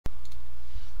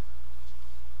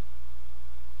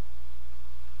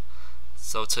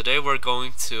So today we're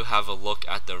going to have a look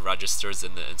at the registers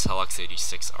in the Intel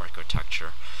x86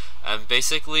 architecture. And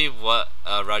basically what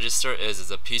a register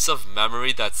is a piece of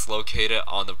memory that's located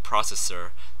on the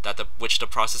processor which the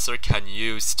processor can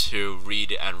use to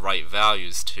read and write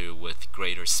values to with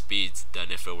greater speeds than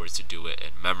if it were to do it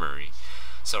in memory.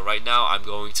 So right now I'm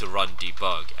going to run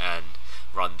debug and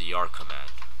run the R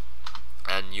command.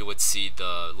 And you would see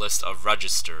the list of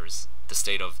registers, the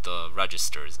state of the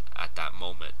registers at that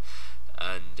moment.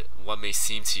 And what may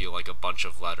seem to you like a bunch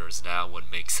of letters now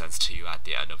would make sense to you at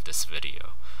the end of this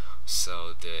video.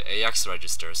 So the AX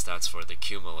register stands for the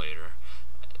accumulator,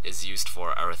 is used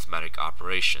for arithmetic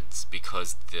operations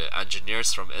because the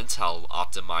engineers from Intel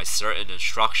optimized certain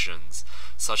instructions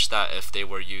such that if they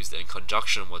were used in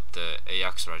conjunction with the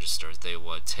AX registers, they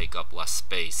would take up less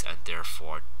space and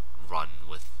therefore run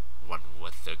with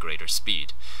a greater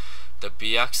speed. The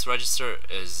BX register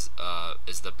is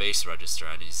the base register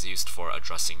and is used for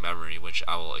addressing memory, which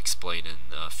I will explain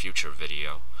in a future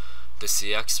video. The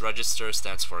CX register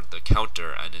stands for the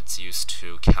counter and it's used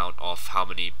to count off how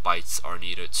many bytes are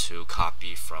needed to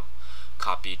copy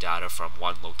data from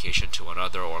one location to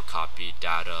another, or copy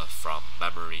data from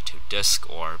memory to disk,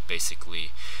 or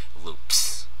basically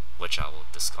loops, which I will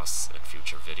discuss in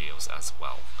future videos as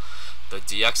well. The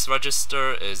DX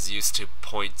register is used to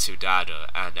point to data,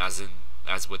 and as in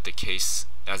the case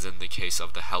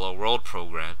of the Hello World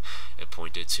program, it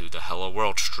pointed to the Hello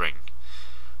World string.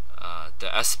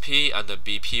 The SP and the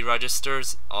BP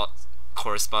registers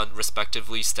correspond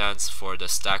respectively stands for the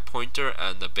stack pointer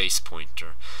and the base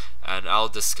pointer, and I'll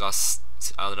discuss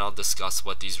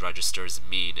what these registers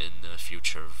mean in the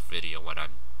future video when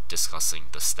I'm discussing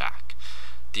the stack.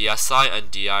 The SI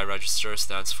and DI register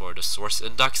stands for the source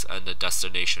index and the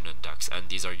destination index, and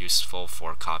these are useful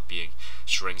for copying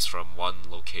strings from one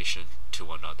location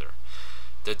to another.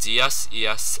 The DS,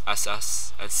 ES,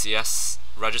 SS, and CS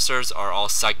registers are all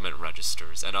segment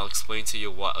registers, and I'll explain to you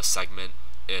what a segment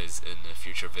is in a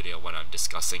future video when I'm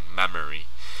discussing memory.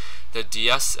 The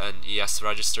DS and ES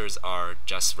registers are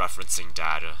just referencing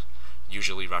data,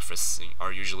 usually referencing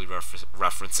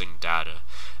data,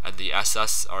 and the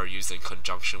SS are used in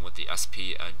conjunction with the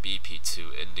SP and BP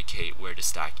to indicate where the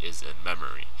stack is in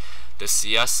memory. The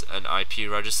CS and IP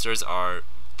registers are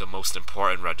the most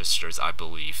important registers, I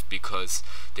believe, because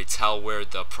they tell where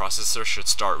the processor should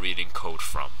start reading code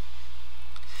from.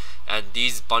 And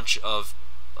these bunch of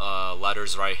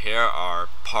letters right here are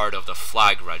part of the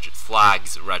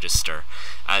flags register,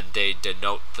 and they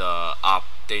denote the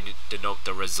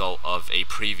result of a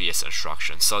previous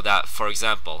instruction. So that, for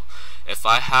example, if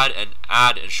I had an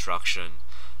add instruction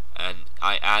and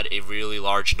I add a really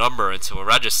large number into a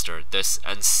register, this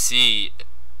NC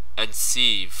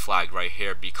flag right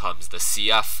here becomes the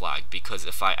CF flag, because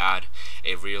if I add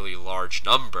a really large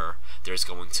number, there's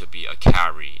going to be a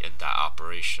carry in that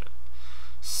operation.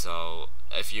 So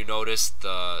if you notice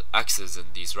the X's in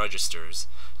these registers,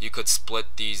 you could split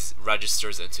these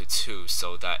registers into two,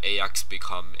 so that AX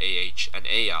become AH and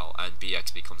AL, and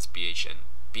BX becomes BH and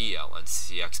BL, and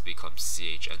CX becomes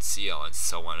CH and CL, and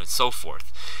so on and so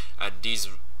forth. And these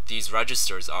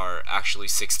registers are actually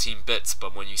 16 bits,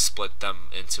 but when you split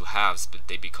them into halves,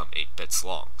 they become 8 bits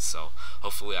long. So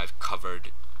hopefully I've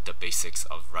covered the basics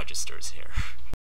of registers here.